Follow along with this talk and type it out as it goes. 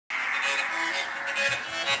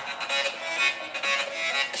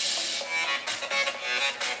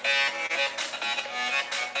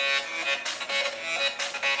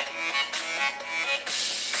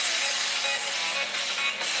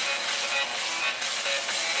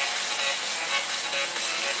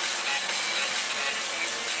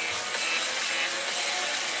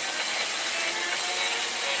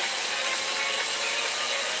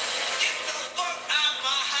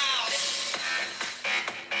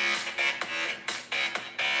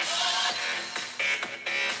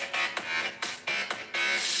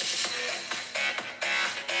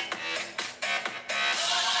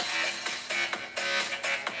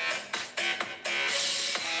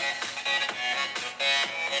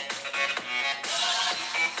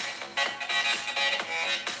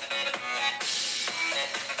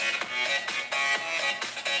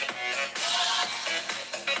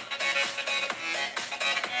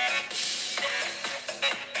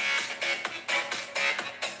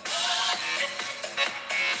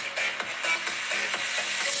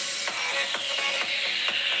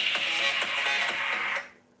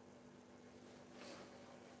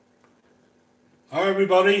Hi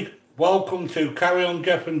everybody, welcome to Carry On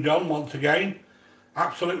Jeff and John once again.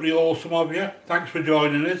 Absolutely awesome of you. Thanks for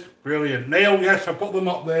joining us. Brilliant. Neil, yes, I put them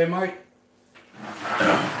up there, mate.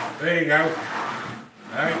 There you go.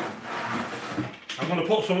 Hey. I'm going to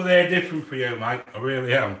put some of there different for you, mate. I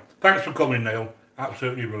really am. Thanks for coming, Neil.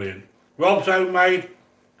 Absolutely brilliant. Rob's Homemade.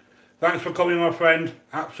 Thanks for coming, my friend.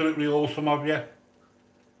 Absolutely awesome of you.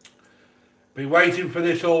 Been waiting for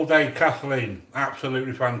this all day, Kathleen.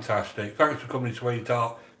 Absolutely fantastic. Thanks for coming,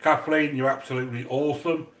 sweetheart. Kathleen, you're absolutely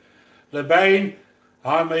awesome. LeBain,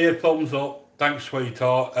 I'm here, thumbs up. Thanks,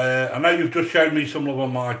 sweetheart. I know you've just shown me some love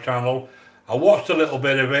on my channel. I watched a little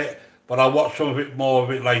bit of it, but I'll watch some of it, more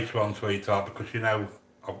of it later on, sweetheart, because you know,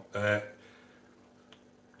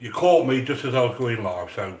 you caught me just as I was going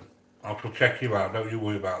live, so I shall check you out. Don't you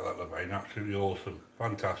worry about that, LeBain. Absolutely awesome.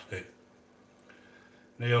 Fantastic.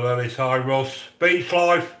 Neil Ellis, hi Russ. Beach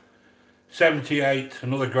Life 78,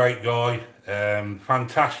 another great guy,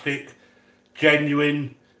 fantastic,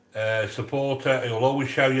 genuine supporter. He'll always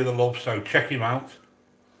show you the love, so check him out.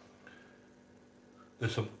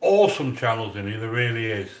 There's some awesome channels in here, there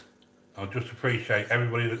really is. I just appreciate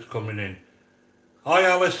everybody that's coming in. Hi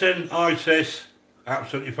Alison, hi sis,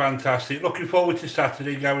 absolutely fantastic. Looking forward to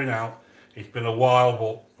Saturday going out. It's been a while,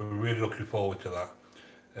 but we're really looking forward to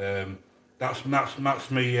that. That's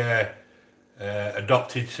my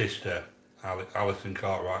adopted sister, Alison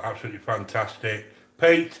Cartwright. Absolutely fantastic.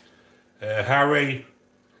 Pete, Harry,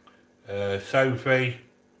 Sophie,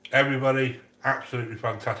 everybody, absolutely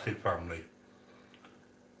fantastic family.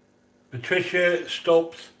 Patricia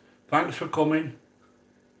Stubbs, thanks for coming.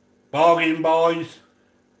 Bargain Boys,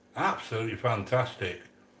 absolutely fantastic.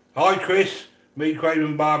 Hi Chris, Meat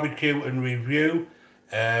Craven Barbecue and Review.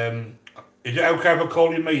 Is it okay if I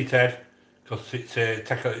call you me, Ted? Because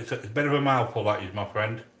it's a bit of a mouthful, that is, my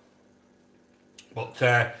friend.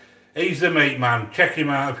 But he's the meat man. Check him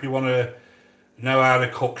out if you want to know how to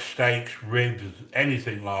cook steaks, ribs,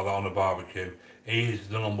 anything like that on a barbecue. He is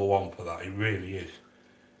the #1 for that, he really is.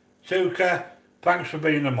 Suka, thanks for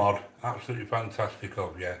being a mod. Absolutely fantastic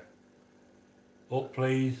of you. Up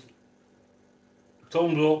please.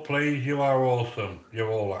 Thumbs up please, you are awesome.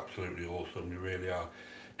 You're all absolutely awesome, you really are.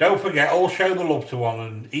 Don't forget, I'll show the love to one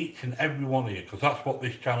and each and every one of you, because that's what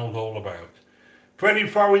this channel's all about. Freddie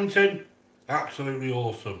Farrington, absolutely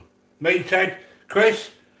awesome. Me, Ted, Chris,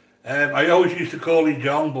 I always used to call him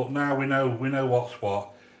John, but now we know what's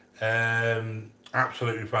what.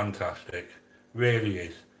 Absolutely fantastic, really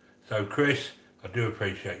is. So Chris, I do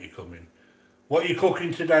appreciate you coming. What are you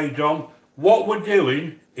cooking today, John? What we're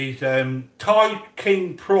doing is Thai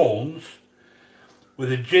King prawns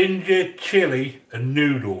with a ginger, chilli and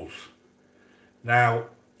noodles. Now,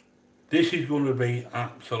 this is going to be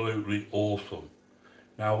absolutely awesome.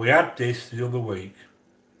 Now, we had this the other week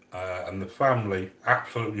and the family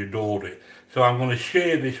absolutely adored it. So I'm going to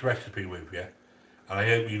share this recipe with you and I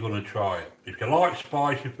hope you're going to try it. If you like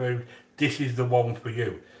spicy food, this is the one for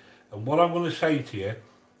you. And what I'm going to say to you,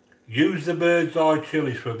 use the bird's eye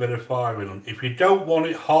chilies for a bit of fire in them. If you don't want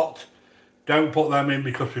it hot, don't put them in,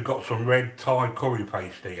 because we've got some red Thai curry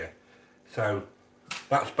paste here. So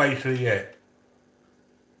that's basically it.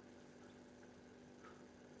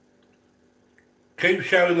 Keep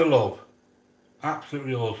showing the love.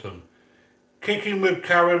 Absolutely awesome. Kicking with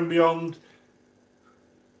Karen Beyond.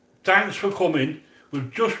 Thanks for coming.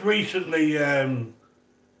 We've just recently been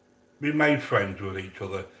made friends with each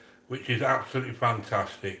other, which is absolutely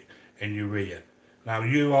fantastic in your ear. Now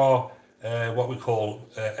you are what we call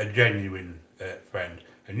a genuine friend,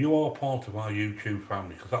 and you are part of our YouTube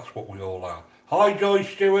family, because that's what we all are. Hi Joy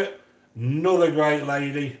Stewart, another great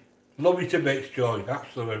lady. Love you to bits, Joy,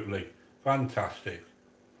 absolutely fantastic.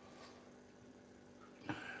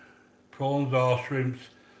 Prawns are shrimps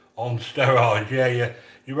on steroids. Yeah,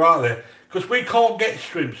 you're right there. Because we can't get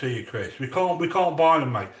shrimps here, Chris. We can't buy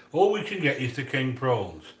them, mate. All we can get is the king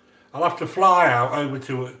prawns. I'll have to fly out over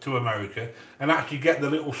to America and actually get the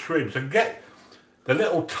little shrimps and get the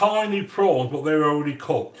little tiny prawns, but they're already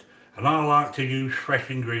cooked. And I like to use fresh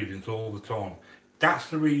ingredients all the time. That's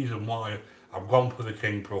the reason why I've gone for the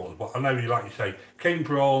king prawns. But I know you, like you say, king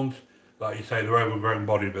prawns, like you say, they're overgrown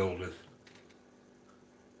bodybuilders.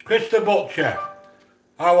 Chris the Butcher,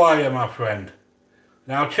 how are you, my friend?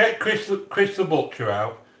 Now check Chris the Butcher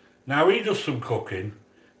out. Now he does some cooking.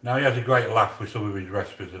 Now he has a great laugh with some of his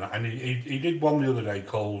recipes and that. And he did one the other day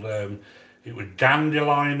called, it was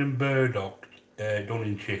dandelion and burdock done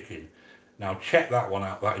in chicken. Now check that one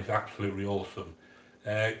out, that is absolutely awesome.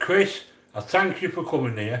 Chris, I thank you for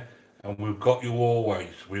coming here, and we've got you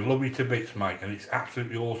always. We love you to bits, mate, and it's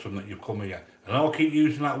absolutely awesome that you've come here. And I'll keep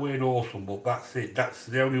using that word awesome, but that's it, that's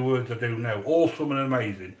the only words I do know. Awesome and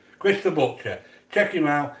amazing. Chris the Butcher, check him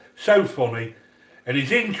out, so funny. And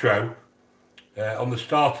his intro on the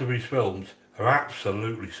start of his films are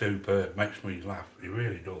absolutely superb, makes me laugh, he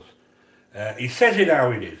really does. He says it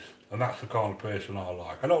how it is, and that's the kind of person I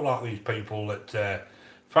like. I don't like these people that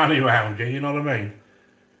fanny around you, you know what I mean?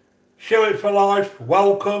 Show It for Life,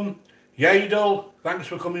 welcome. Yadel, thanks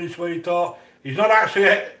for coming, sweetheart. It's not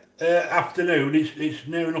actually afternoon, it's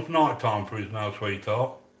near enough night time for us now,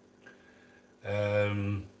 sweetheart.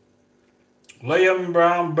 Liam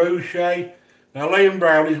Brown Boucher. Now Liam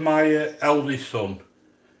Brown is my eldest son.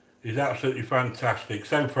 He's absolutely fantastic,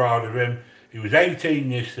 so proud of him. He was 18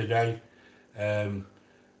 yesterday, and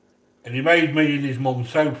he made me and his mum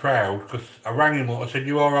so proud, because I rang him up, I said,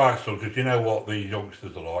 you alright son, because you know what these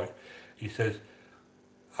youngsters are like. He says,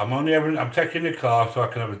 I'm taking the car so I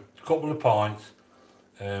can have a couple of pints,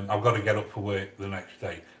 I've got to get up for work the next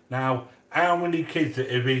day. Now, how many kids of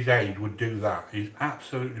his age would do that? He's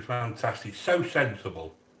absolutely fantastic, so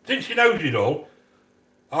sensible. Since he knows it all,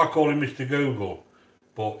 I call him Mr. Google,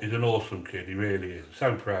 but he's an awesome kid, he really is.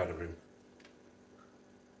 So proud of him.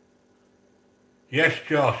 Yes,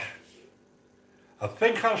 Josh. I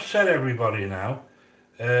think I've said everybody now.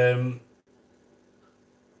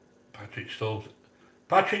 Patrick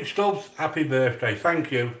Stubbs, happy birthday,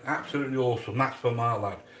 thank you. Absolutely awesome, that's for my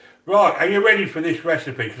lad. Right, are you ready for this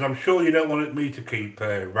recipe? Because I'm sure you don't want me to keep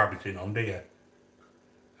rabbiting on, do you?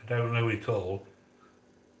 I don't know it all.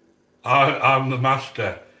 I'm the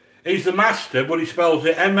master. He's the master, but he spells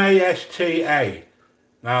it M-A-S-T-A.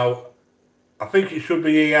 Now, I think it should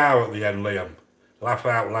be E-R at the end, Liam. Laugh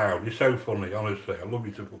out loud. You're so funny, honestly. I love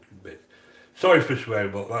you to fucking bits. Sorry for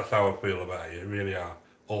swearing, but that's how I feel about you. You really are.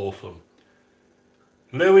 Awesome.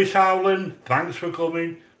 Lewis Howland, thanks for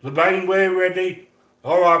coming. LeBain, we're ready.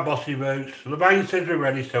 Alright, Bossy Boots. LeBain says we're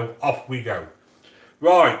ready, so off we go.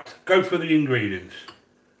 Right, go for the ingredients.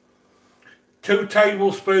 2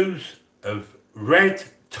 tablespoons of red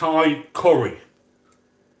Thai curry.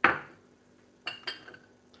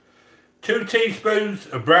 2 teaspoons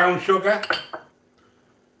of brown sugar.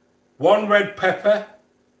 1 red pepper,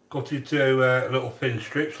 cut into little thin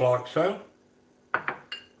strips like so.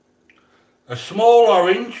 A small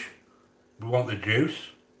orange, we want the juice.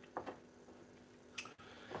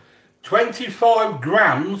 25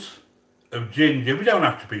 grams of ginger, we don't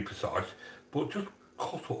have to be precise, but just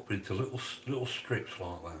cut up into little strips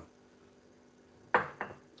like that.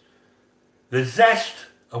 The zest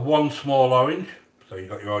of 1 small orange, so you've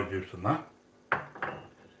got your orange juice and that.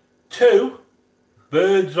 2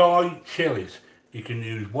 bird's eye chilies. You can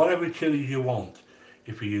use whatever chilies you want.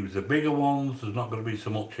 If you use the bigger ones, there's not going to be so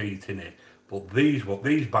much heat in it. But these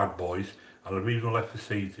bad boys are the reason I left the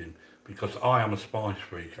seasoning, because I am a spice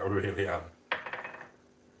freak, I really am.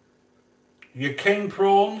 Your king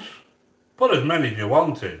prawns, put as many as you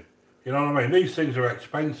want in. You know what I mean? These things are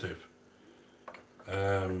expensive.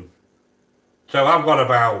 So I've got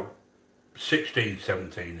about 16,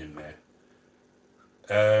 17 in there.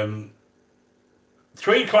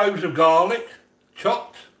 3 cloves of garlic,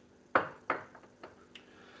 chopped.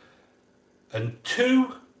 And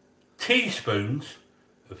 2 teaspoons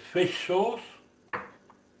of fish sauce.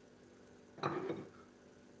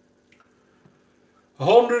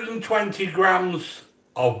 120 grams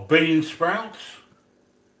of bean sprouts.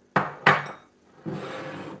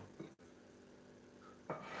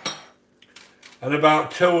 And about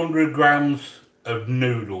 200 grams of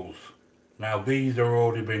noodles. Now these are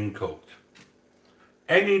already been cooked.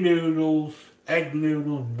 Any noodles, egg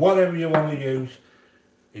noodles, whatever you want to use,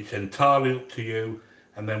 it's entirely up to you.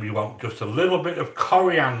 And then you want just a little bit of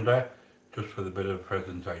coriander, just for the bit of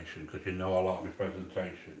presentation, because you know I like my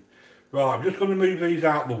presentation. Right, I'm just going to move these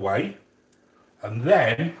out of the way, and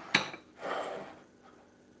then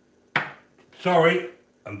Sorry,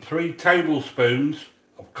 and 3 tablespoons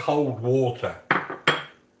of cold water.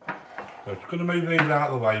 So it's going to move these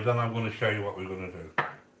out of the way, then I'm going to show you what we're going to do.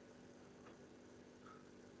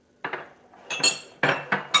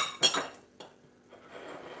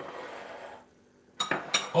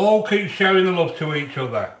 All keep showing the love to each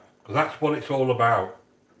other, because that's what it's all about.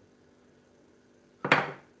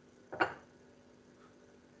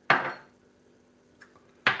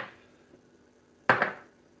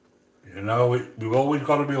 You know, we've always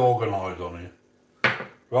got to be organised on here.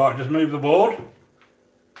 Right, just move the board.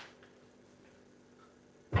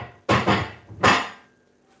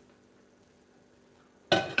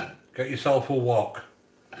 Get yourself a wok.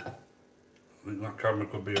 I think that camera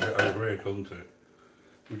could be a bit over here, couldn't it?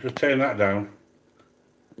 We'll just turn that down.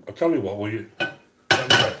 I'll tell you what, we'll use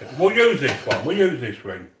this one, we'll use this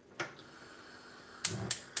ring.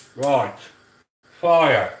 Right,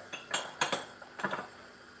 fire.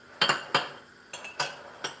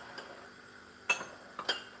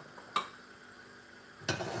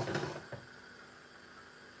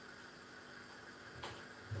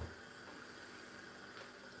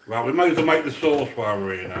 Right, we might as well make the sauce while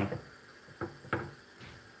we're here now.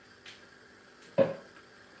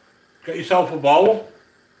 Get yourself a bowl.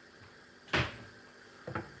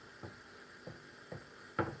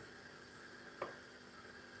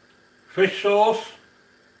 Fish sauce.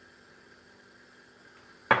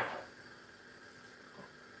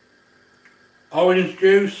 Orange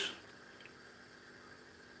juice.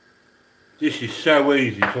 This is so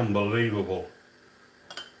easy, it's unbelievable.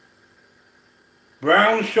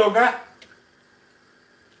 Brown sugar.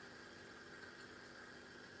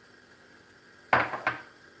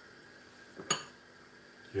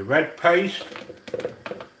 Your red paste.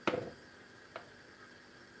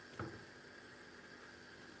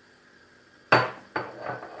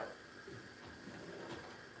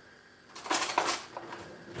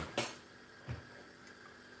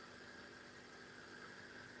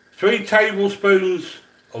 Three tablespoons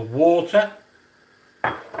of water.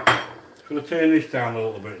 I'm going to turn this down a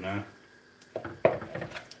little bit now.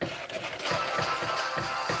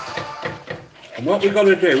 And what we've got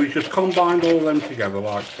to do is just combine all them together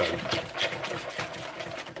like so.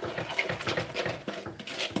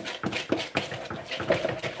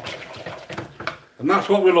 And that's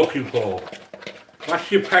what we're looking for. That's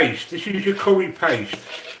your paste. This is your curry paste.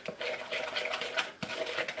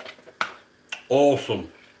 Awesome.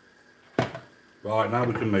 Right, now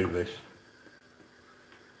we can move this.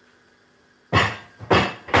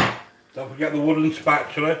 Don't forget the wooden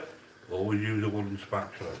spatula. Always use a wooden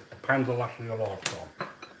spatula. Pans will last you a lifetime.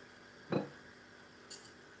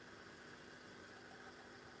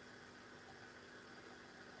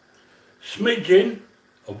 Smidgen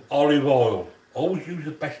of olive oil. Always use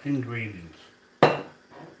the best ingredients.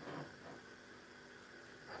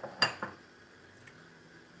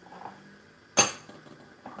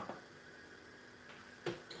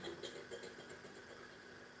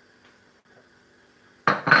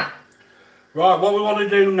 Right, what we want to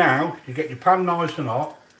do now, to get your pan nice and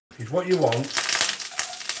hot, is what you want,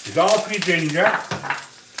 is half your ginger,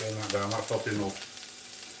 turn that down, that's hot enough.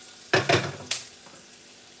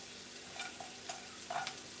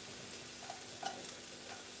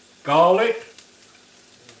 Garlic.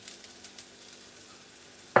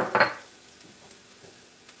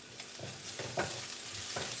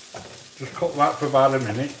 Just cook that for about a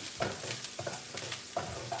minute.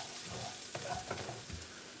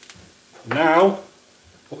 Now,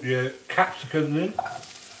 put your capsicum in.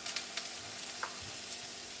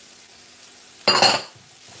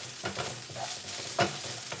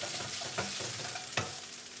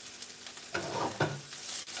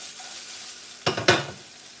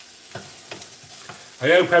 I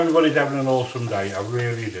hope everybody's having an awesome day, I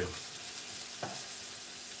really do.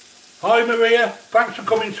 Hi Maria, thanks for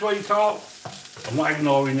coming sweetheart. I'm not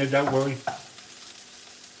ignoring you, don't worry.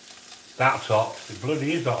 That's hot, it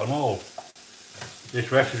bloody is hot and all. This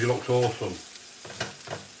recipe looks awesome.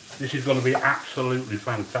 This is going to be absolutely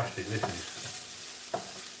fantastic, this is.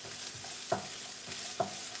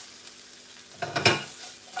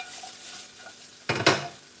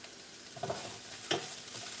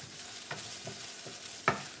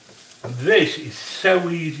 And this is so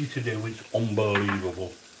easy to do, it's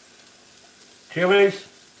unbelievable. Chilies.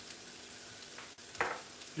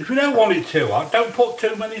 If you don't want it too hot, don't put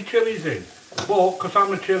too many chilies in. But, because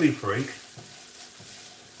I'm a chilli freak,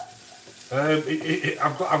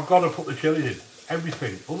 I've got to put the chilies in.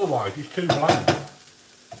 Everything. Otherwise, it's too bland.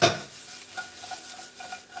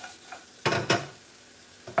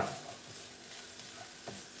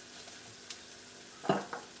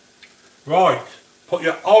 Right. Put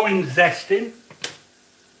your orange zesting.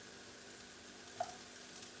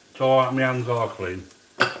 It's alright, my hands are clean.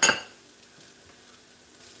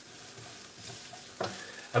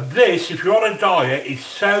 And this, if you're on a diet, is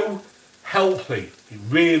so healthy. It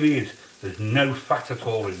really is. There's no fat at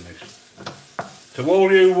all in this. So all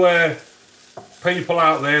you people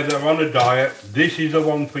out there that are on a diet, this is the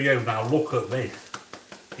one for you. Now look at this.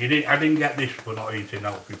 I didn't get this for not eating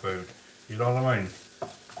healthy food. You know what I mean?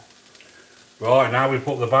 Right, now we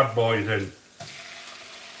put the bad boys in.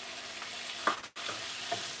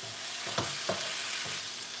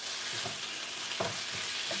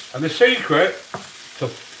 And the secret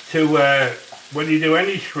to when you do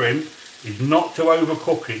any shrimp is not to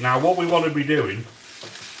overcook it. Now what we want to be doing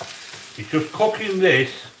is just cooking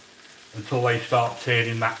this until they start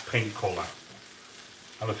turning that pink colour.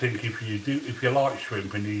 And I think if you like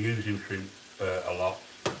shrimp and you're using shrimp a lot,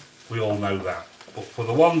 we all know that. But for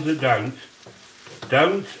the ones that don't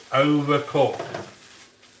overcook.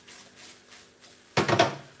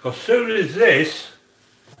 Because as soon as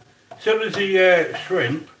the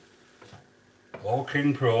shrimp or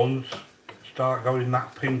king prawns start going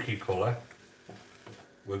that pinky colour,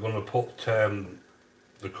 we're going to put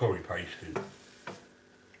the curry paste in. Let's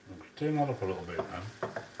turn that up a little bit now.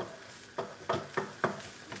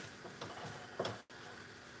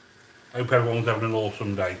 Hope everyone's having an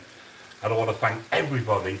awesome day. And I want to thank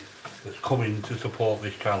everybody that's coming to support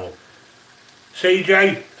this channel.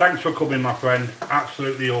 CJ, thanks for coming, my friend.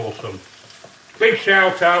 Absolutely awesome. Big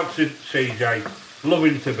shout out to CJ. Love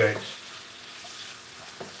him to bits.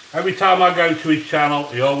 Every time I go to his channel,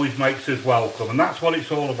 he always makes us welcome. And that's what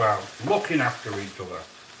it's all about. Looking after each other.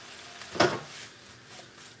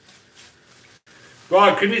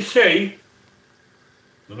 Right, can you see?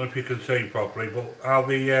 I don't know if you can see properly, but how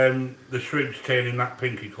the shrimp's turning that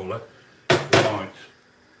pinky colour. Right.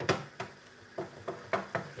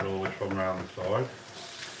 Get all this from around the side.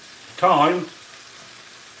 Time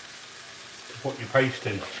to put your paste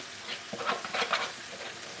in.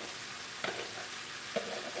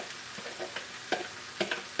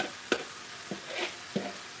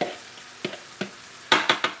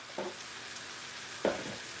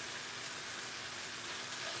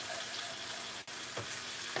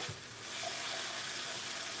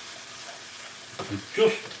 And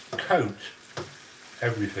just coat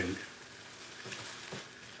everything.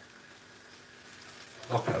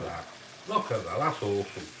 Look at that. Look at that. That's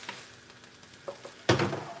awesome.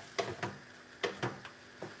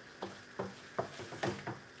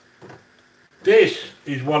 This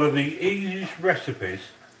is one of the easiest recipes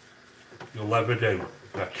you'll ever do.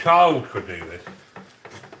 A child could do this.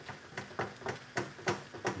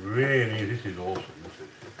 Really, this is awesome.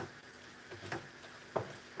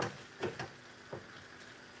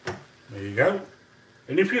 There you go.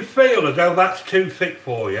 And if you feel as though that's too thick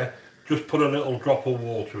for you, just put a little drop of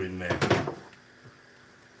water in there.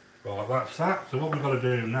 Right, that's that. So what we've got to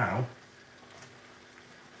do now,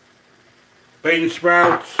 bean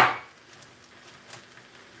sprouts,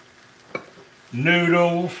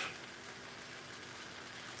 noodles,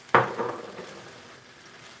 and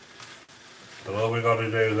all we've got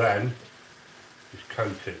to do then is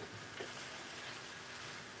coat it.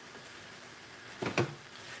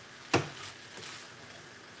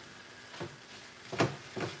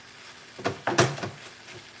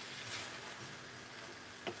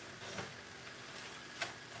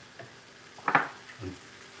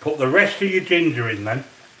 Put the rest of your ginger in then.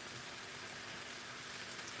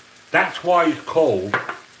 That's why it's called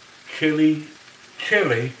chili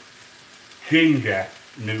ginger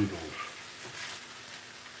noodles.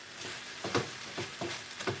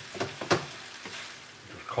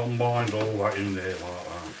 Just combined all that in there like that.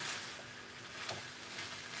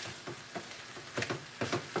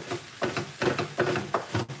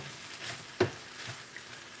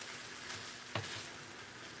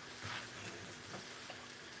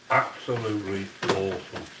 Absolutely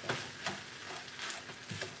awesome.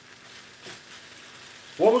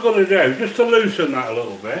 What we're going to do, just to loosen that a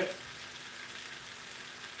little bit,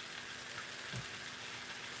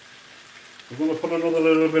 we're going to put another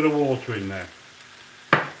little bit of water in there.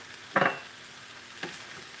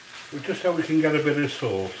 Just so we can get a bit of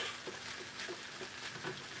sauce.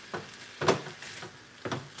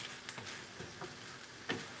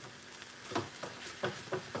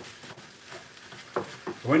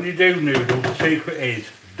 When you do noodles, the secret is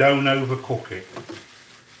don't overcook it.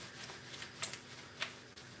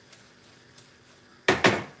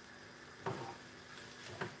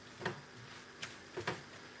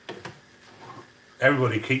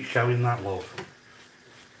 Everybody keeps showing that love.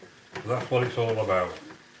 That's what it's all about.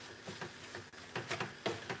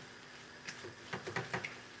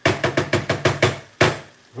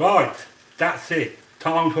 Right, that's it.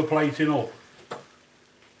 Time for plating up.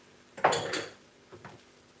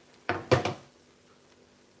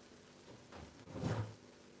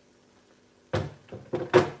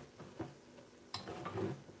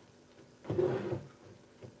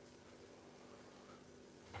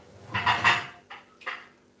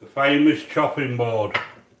 The famous chopping board.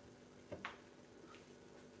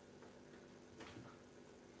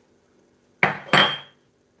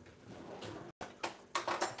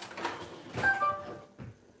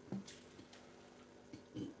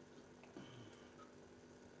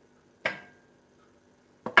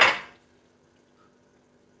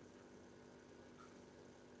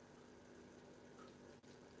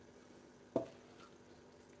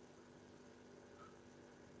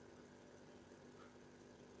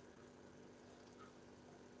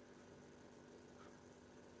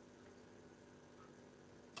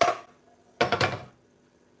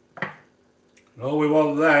 And all we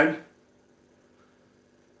want then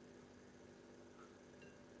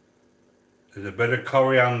is a bit of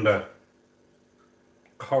coriander.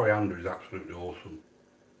 Coriander is absolutely awesome.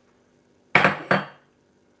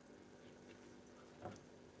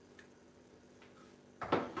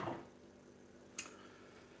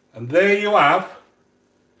 And there you have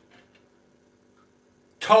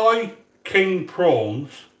Thai king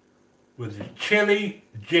prawns with the chili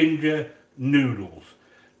ginger noodles.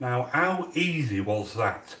 Now, how easy was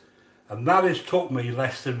that? And that has took me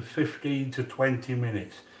less than 15 to 20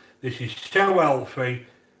 minutes. This is so healthy.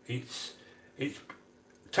 It's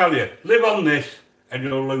tell you, live on this and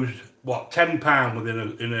you'll lose what,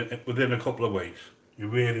 £10 within a couple of weeks. You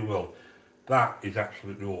really will. That is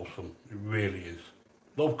absolutely awesome. It really is.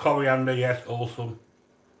 Love coriander, yes, awesome.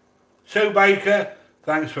 Sue Baker,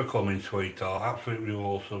 thanks for coming, sweetheart. Absolutely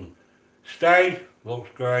awesome. Stay, looks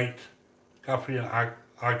great. Kathleen,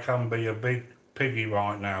 I can be a big piggy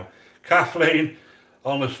right now. Kathleen,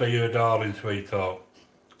 honestly, you're a darling, sweetheart.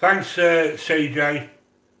 Thanks, CJ.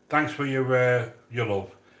 Thanks for your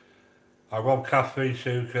love. I rob Kathleen,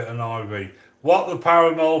 Suka and Ivy. What the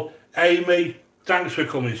Paramol, Amy, thanks for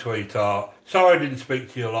coming, sweetheart. Sorry I didn't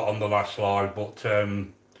speak to you a lot on the last live, but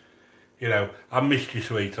you know, I missed you,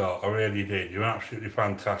 sweetheart. I really did. You're absolutely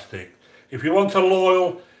fantastic. If you want a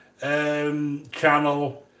loyal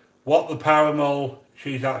channel, What the Paramol,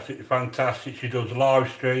 she's absolutely fantastic. She does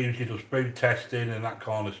live streams, she does food testing and that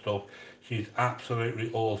kind of stuff. She's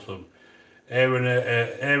absolutely awesome. Her and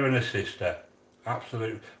her sister,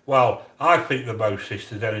 absolutely. Well, I think they're both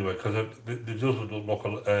sisters anyway, because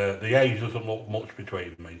the age doesn't look much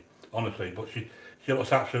between me, honestly. But she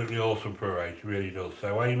looks absolutely awesome for her age, she really does.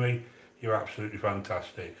 So Amy, you're absolutely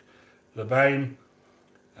fantastic. LeBain,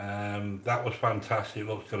 that was fantastic.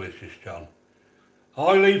 Looks delicious, John.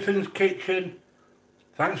 Hi, Lethan's Kitchen.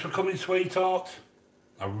 Thanks for coming, sweetheart.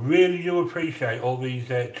 I really do appreciate all these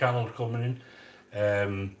channels coming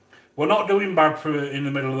in. We're not doing bad for in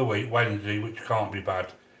the middle of the week, Wednesday, which can't be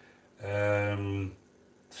bad.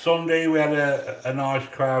 Sunday we had a nice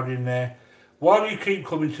crowd in there. While you keep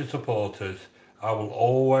coming to support us, I will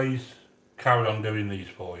always carry on doing these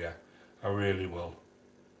for you. I really will.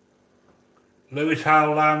 Lewis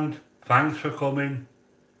Howland, thanks for coming.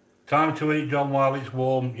 Time to eat, John, while it's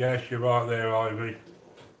warm. Yes, you're right there, Ivy.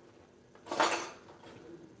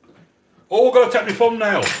 Oh, we're going to take my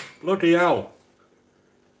thumbnail. Bloody hell.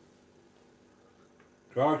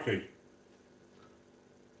 Crikey.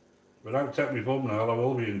 If I don't take my thumbnail, I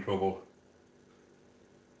will be in trouble.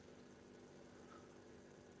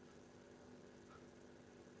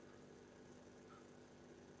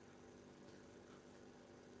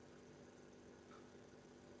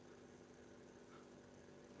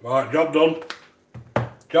 Right, job done.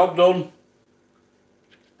 Job done.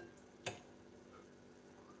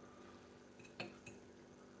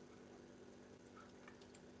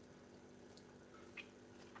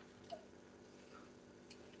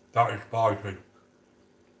 That is spicy.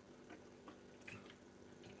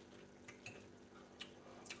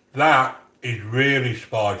 That is really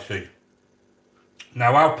spicy.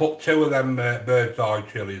 Now I've put 2 of them bird's eye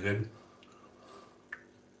chilies in.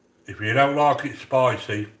 If you don't like it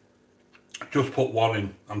spicy, just put 1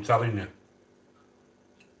 in, I'm telling you.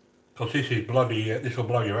 Because this is bloody, this will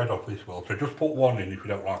blow your head off, this will. So just put 1 in if you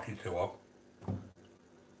don't like it too hot.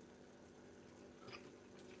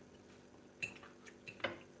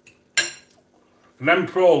 And them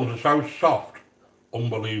prawns are so soft,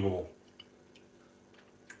 unbelievable.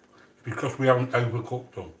 Because we haven't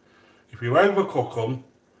overcooked them. If you overcook them,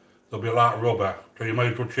 they'll be like rubber, so you may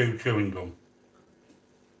as well chew chewing gum.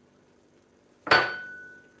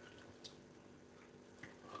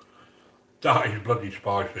 That is bloody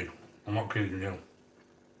spicy, I'm not kidding you.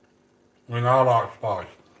 I mean, I like spice.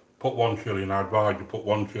 Put 1 chilli and I advise you put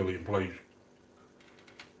 1 chilli in, please.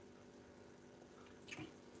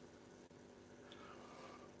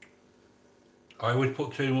 I always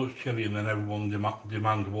put too much chilli and then everyone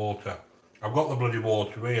demands water. I've got the bloody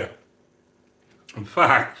water here. In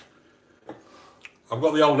fact, I've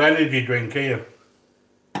got the old energy drink here.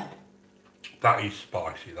 That is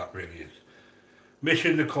spicy, that really is.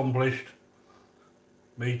 Mission accomplished.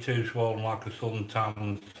 Me too, swollen like a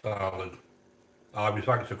suntan salad. Ivy,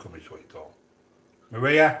 thanks for coming, sweetheart.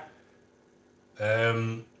 Maria,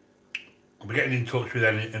 I'll be getting in touch with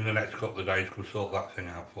Ellen in the next couple of days to sort that thing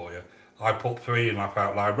out for you. I put 3 and laugh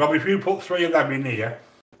out loud. Rob, if you put 3 of them in here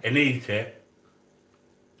and eat it,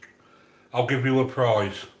 I'll give you a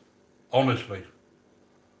prize. Honestly.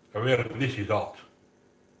 This is hot.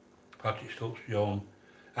 Patrick Stubbs, John.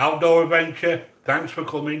 Outdoor Adventure, thanks for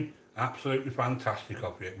coming. Absolutely fantastic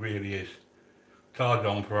of you, it really is. Tar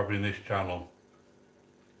John for having this channel.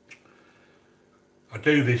 I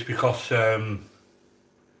do this because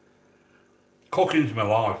cooking's my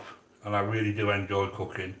life, and I really do enjoy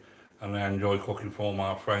cooking, and I enjoy cooking for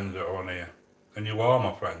my friends that are on here. And you are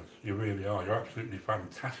my friends, you really are. You're absolutely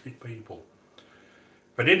fantastic people.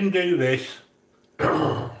 If I didn't do this,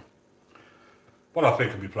 well, I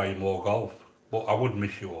think I'd be playing more golf, but I would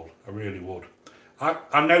miss you all. I really would.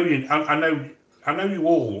 I know you. I know you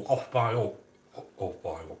all off by up.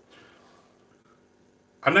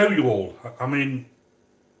 I know you all. I mean,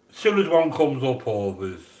 as soon as one comes up or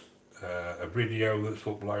there's a video that's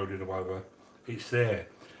uploaded or whatever, it's there,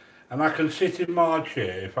 and I can sit in my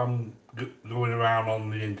chair if I'm going around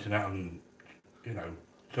on the internet and, you know,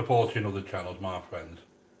 supporting other channels, my friends.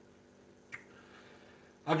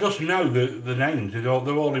 I just know the names, they're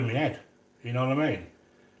all in my head, you know what I mean?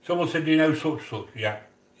 Someone said, do you know such, yeah.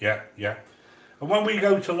 And when we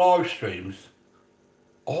go to live streams,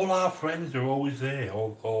 all our friends are always there,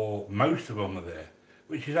 or most of them are there,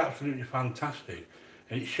 which is absolutely fantastic.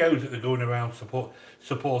 And it shows that they're going around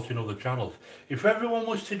supporting other channels. If everyone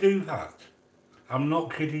was to do that, I'm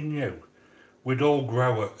not kidding you, we'd all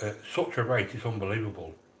grow at such a rate, it's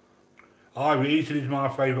unbelievable. Eating is my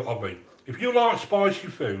favourite hobby. If you like spicy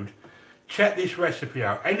food, check this recipe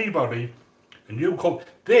out. Anybody, and you come,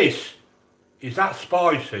 this is that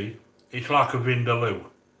spicy, it's like a vindaloo.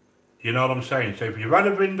 You know what I'm saying? So if you've had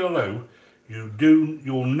a vindaloo,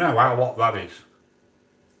 you'll know what that is.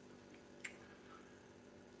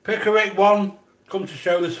 Pickerick 1, come to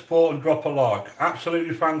show the support and drop a like.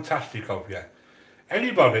 Absolutely fantastic of you.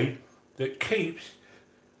 Anybody that keeps,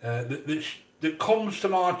 that comes to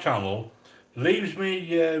my channel, leaves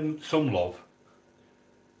me some love,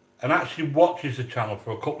 and actually watches the channel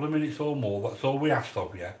for a couple of minutes or more, that's all we ask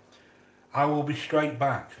of you, I will be straight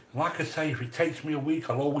back. Like I say, if it takes me a week,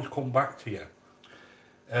 I'll always come back to you.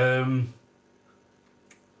 And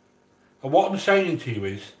what I'm saying to you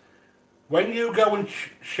is, when you go and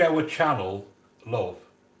show a channel love,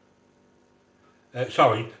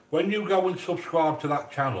 when you go and subscribe to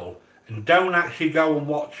that channel and don't actually go and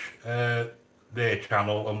watch their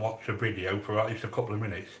channel and watch a video for at least a couple of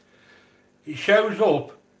minutes, it shows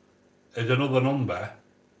up as another number,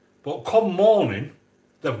 but come morning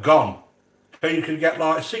they've gone. So you can get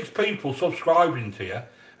like 6 people subscribing to you,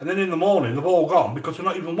 and then in the morning they've all gone because they've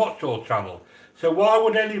not even watched your channel. So why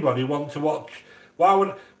would anybody want to watch, why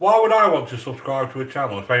would I want to subscribe to a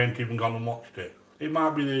channel if I ain't even gone and watched it? It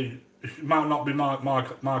might not be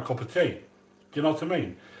my cup of tea. Do you know what I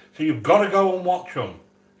mean? So you've got to go and watch them.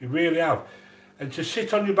 You really have. And to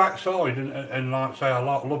sit on your backside and like say,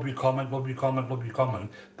 love your comment, love your comment, love your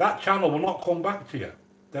comment, that channel will not come back to you.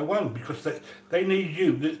 They won't, because they need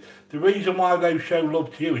you. The reason why they show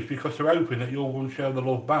love to you is because they're hoping that you're going to show the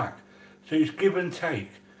love back. So it's give and take.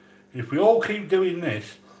 If we all keep doing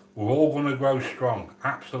this, we're all going to grow strong.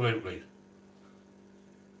 Absolutely.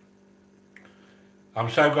 I'm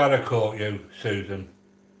so glad I caught you, Susan.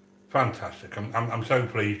 Fantastic. I'm so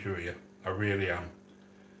pleased you're here. I really am.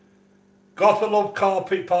 Got to love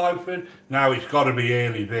carpet python? No, it's got to be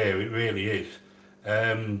early there. It really is.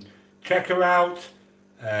 Check her out.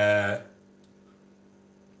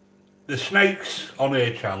 The snakes on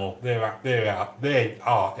her channel, they are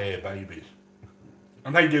air babies,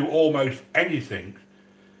 and they do almost anything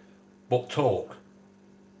but talk.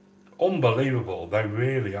 Unbelievable, they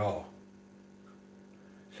really are.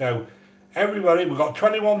 So everybody, we've got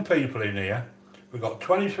 21 people in here, we've got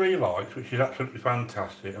 23 likes, which is absolutely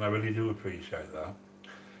fantastic, and I really do appreciate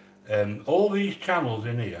that. All these channels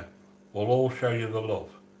in here will all show you the love.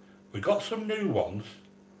 We've got some new ones,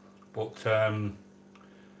 but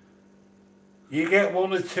you get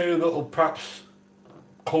 1 or 2 that will perhaps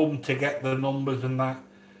come to get the numbers and that,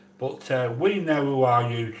 But we know who our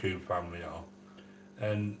YouTube family are.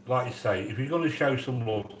 And like you say, if you're going to show some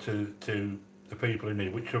love to the people in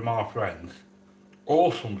need, which are my friends,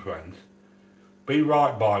 awesome friends, be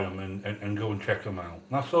right by them and go and check them out.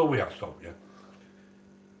 And that's all we ask of you.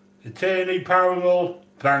 Attorney Paramore,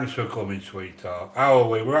 thanks for coming, sweetheart. How are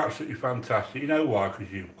we? We're absolutely fantastic. You know why?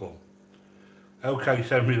 Because you've come. Okay,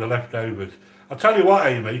 send me the leftovers. I'll tell you what,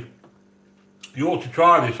 Amy, you ought to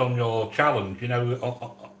try this on your challenge. You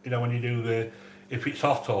know when you do the, if it's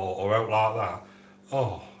hot or out like that.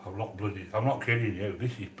 Oh, I'm not kidding you.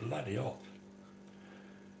 This is bloody hot.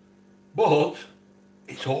 But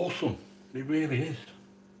it's awesome. It really is.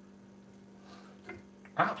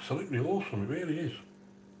 Absolutely awesome. It really is.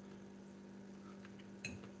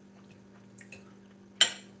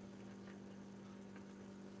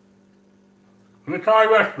 In a Thai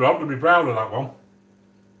restaurant, I'd be proud of that one.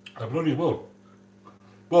 I bloody would.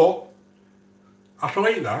 But I shall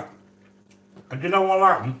eat that. And do you know what'll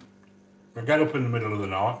happen? I get up in the middle of the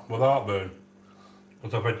night with heartburn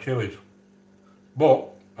because I've had chilies. But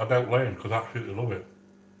I don't learn because I absolutely love it.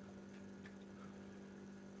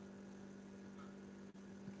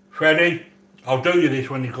 Freddie, I'll do you this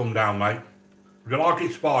when you come down, mate. If you like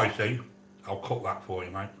it spicy, I'll cook that for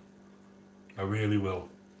you, mate. I really will.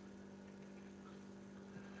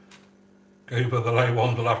 Cooper, the late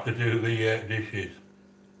ones will have to do the dishes.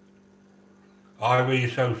 Ivy, you're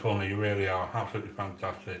so funny, you really are. Absolutely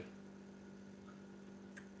fantastic.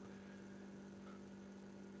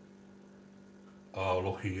 Oh,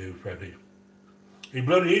 lucky you, Freddie. He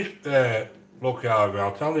bloody is lucky, Ivy,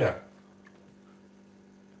 I'll tell you.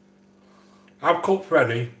 I've cooked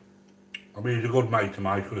Freddie. I mean, he's a good mate of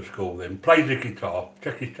mine, could have schooled him. Plays the guitar,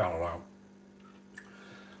 check his channel out.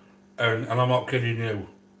 And I'm not kidding you.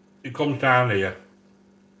 He comes down here.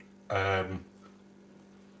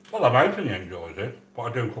 Well, I'm hoping he enjoys it, but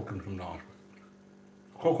I do cook him some nice food.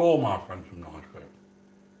 I cook all my friends some nice food.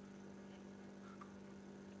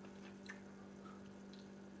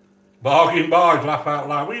 Bargain buys, laugh out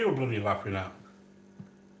loud. What are you bloody laughing at?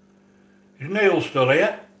 Is Neil still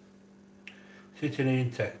here? Sitting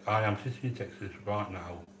in Texas. I am sitting in Texas right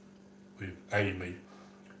now with Amy,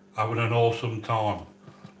 having an awesome time.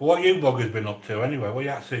 Well, what you buggers been up to anyway? Well, you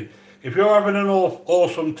actually, if you're having an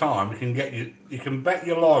awesome time, you can bet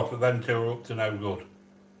your life that them two are up to no good.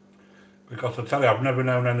 Because I tell you, I've never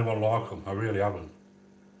known anyone like them. I really haven't.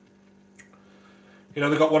 You know,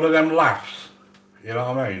 they've got one of them laughs. You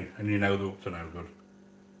know what I mean? And you know they're up to no good.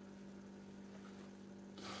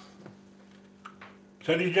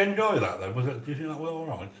 So did you enjoy that then? Do you think that was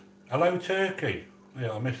alright? Hello Turkey.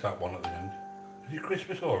 Yeah, I missed that one at the end. Is it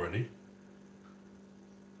Christmas already?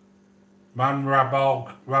 Man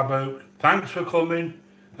Rabok, thanks for coming.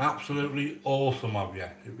 Absolutely awesome of you.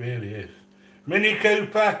 It really is. Mini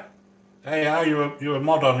Cooper. Hey, how you're a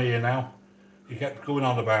mod on here now. You kept going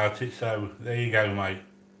on about it, so there you go, mate.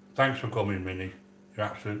 Thanks for coming, Minnie. You're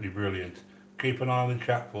absolutely brilliant. Keep an eye on the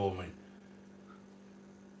chat for me.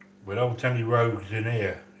 We don't have any rogues in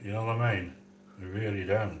here, you know what I mean? We really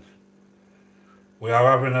don't. We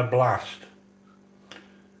are having a blast.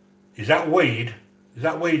 Is that weed? Is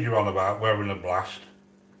that weed you're on about? We're having a blast.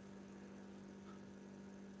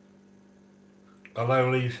 Hello,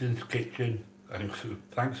 Lisa's Kitchen.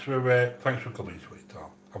 Thanks for coming,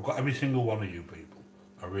 sweetheart. I've got every single one of you people.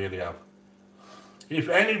 I really have. If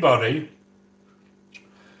anybody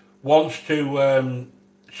wants to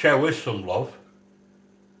show us some love,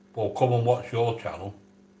 well, come and watch your channel,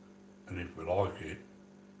 and if we like it,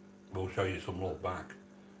 we'll show you some love back.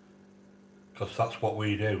 Because that's what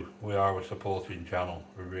we do. We are a supporting channel.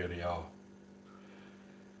 We really are.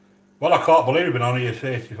 Well, I can't believe we've been on here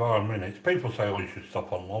 35 minutes. People say, oh, you should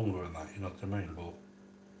stop on longer than that, you know what I mean? But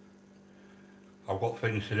I've got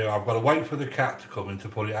things to do. I've got to wait for the cat to come in to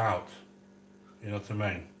put it out. You know what I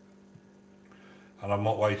mean? And I'm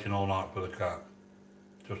not waiting all night for the cat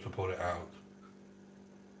just to put it out.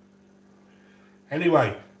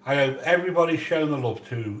 Anyway, I hope everybody's shown the love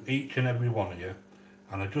to each and every one of you.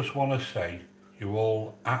 And I just want to say, you're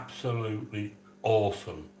all absolutely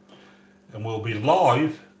awesome. And we'll be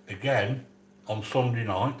live again on Sunday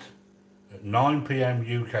night at 9 PM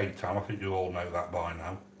UK time. I think you all know that by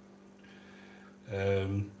now.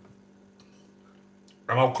 And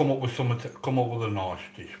I'll come up with a nice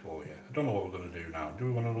dish for you. I don't know what we're going to do now. Do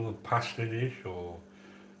we want another pasta dish or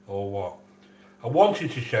what? I wanted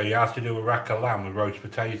to show you how to do a rack of lamb with roast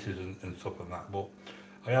potatoes and stuff like that, but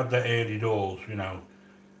I had that early doors, you know.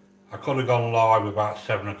 I could have gone live about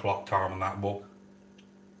 7 o'clock time and that, but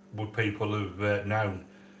with people who've known.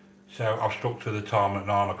 So I've stuck to the time at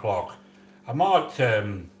 9 o'clock. I might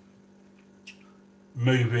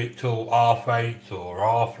move it till 8:30 or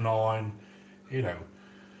 9:30, you know,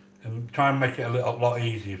 and try and make it a little lot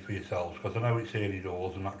easier for yourselves, because I know it's early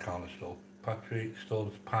doors and that kind of stuff. Patrick,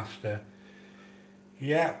 Stubbs, pasta.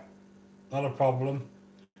 Yeah, not a problem.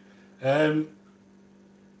 It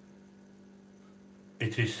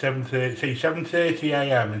is 7:30, see, 7:30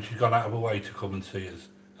 a.m. and she's gone out of her way to come and see us.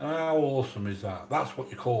 How awesome is that? That's what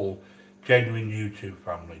you call genuine YouTube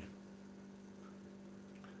family.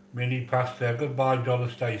 Mini pasta, goodbye Donna,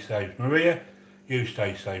 stay safe. Maria, you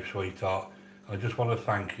stay safe, sweetheart. I just want to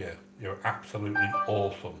thank you. You're absolutely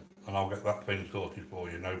awesome. And I'll get that thing sorted for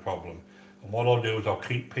you, no problem. And what I'll do is I'll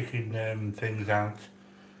keep picking things out,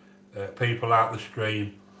 people out the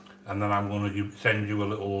stream, and then I'm going to send you a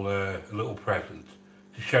little present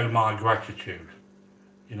to show my gratitude.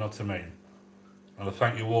 You know what I mean? And I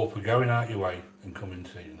thank you all for going out your way and coming and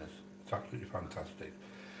seeing us. It's absolutely fantastic.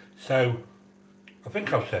 So, I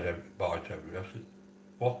think I've said bye to everybody.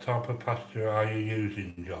 What type of pasta are you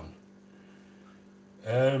using, John?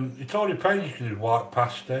 It all depends. You can do white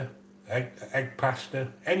pasta, egg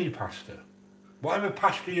pasta, any pasta. Whatever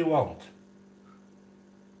pasta you want.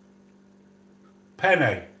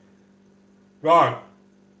 Penne. Right.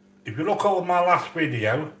 If you look over my last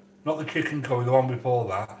video, not the chicken curry, the one before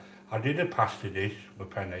that, I did a pasta dish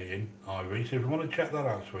with penne in, Ivy. So if you want to check that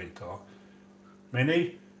out, sweetheart.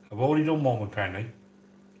 Minnie, I've already done one with penne.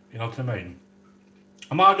 You know what I mean?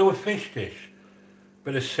 I might do a fish dish,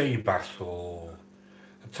 bit of sea bass, or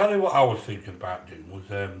I'll tell you what I was thinking about doing was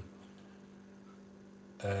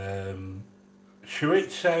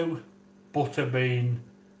chorizo, butterbean,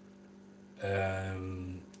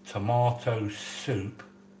 tomato soup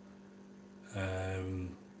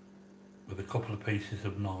with a couple of pieces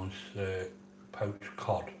of nice poached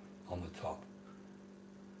cod on the top.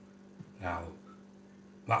 Now,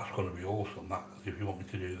 that's going to be awesome, that, if you want me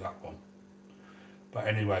to do that one. But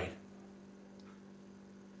anyway,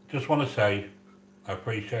 just want to say I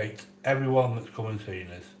appreciate everyone that's come and seen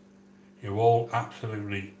us. You're all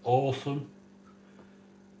absolutely awesome.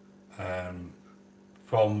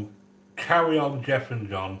 From Carry On Jeff and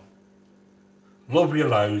John, love you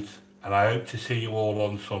loads, and I hope to see you all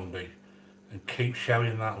on Sunday. And keep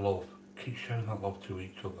showing that love. Keep showing that love to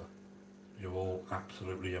each other. You're all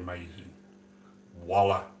absolutely amazing.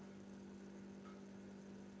 Voila.